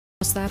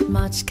Costs that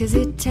much cause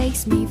it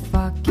takes me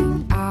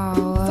fucking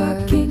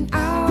hours.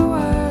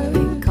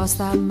 It costs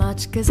that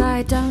much cause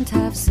I don't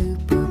have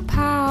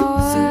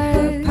superpowers.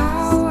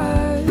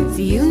 So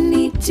you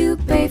need to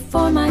pay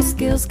for my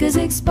skills cause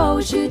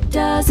exposure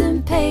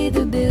doesn't pay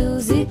the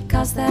bills. It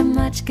costs that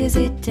much cause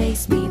it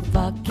takes me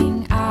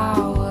fucking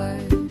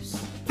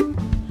hours.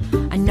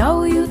 I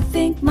know you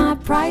think my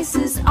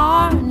prices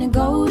are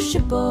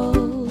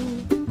negotiable,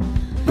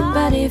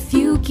 but if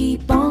you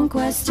keep on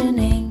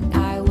questioning,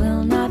 I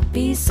will not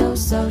be so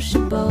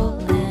sociable.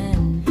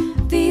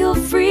 And feel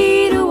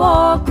free to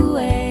walk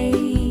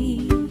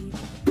away,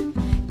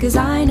 cause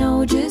I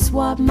know just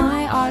what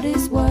my art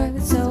is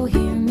worth. So hear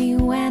me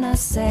when I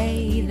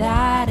say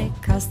that it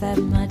costs that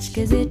much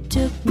cause it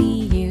took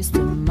me years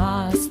to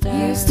master.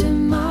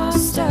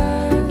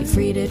 You're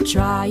free to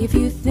try if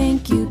you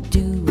think you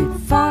do it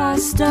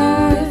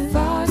faster.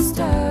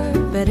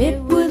 But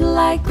it would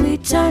likely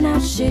turn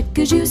out shit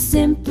cause you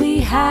simply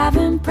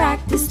haven't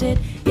practiced it.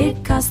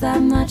 It costs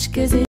that much cause it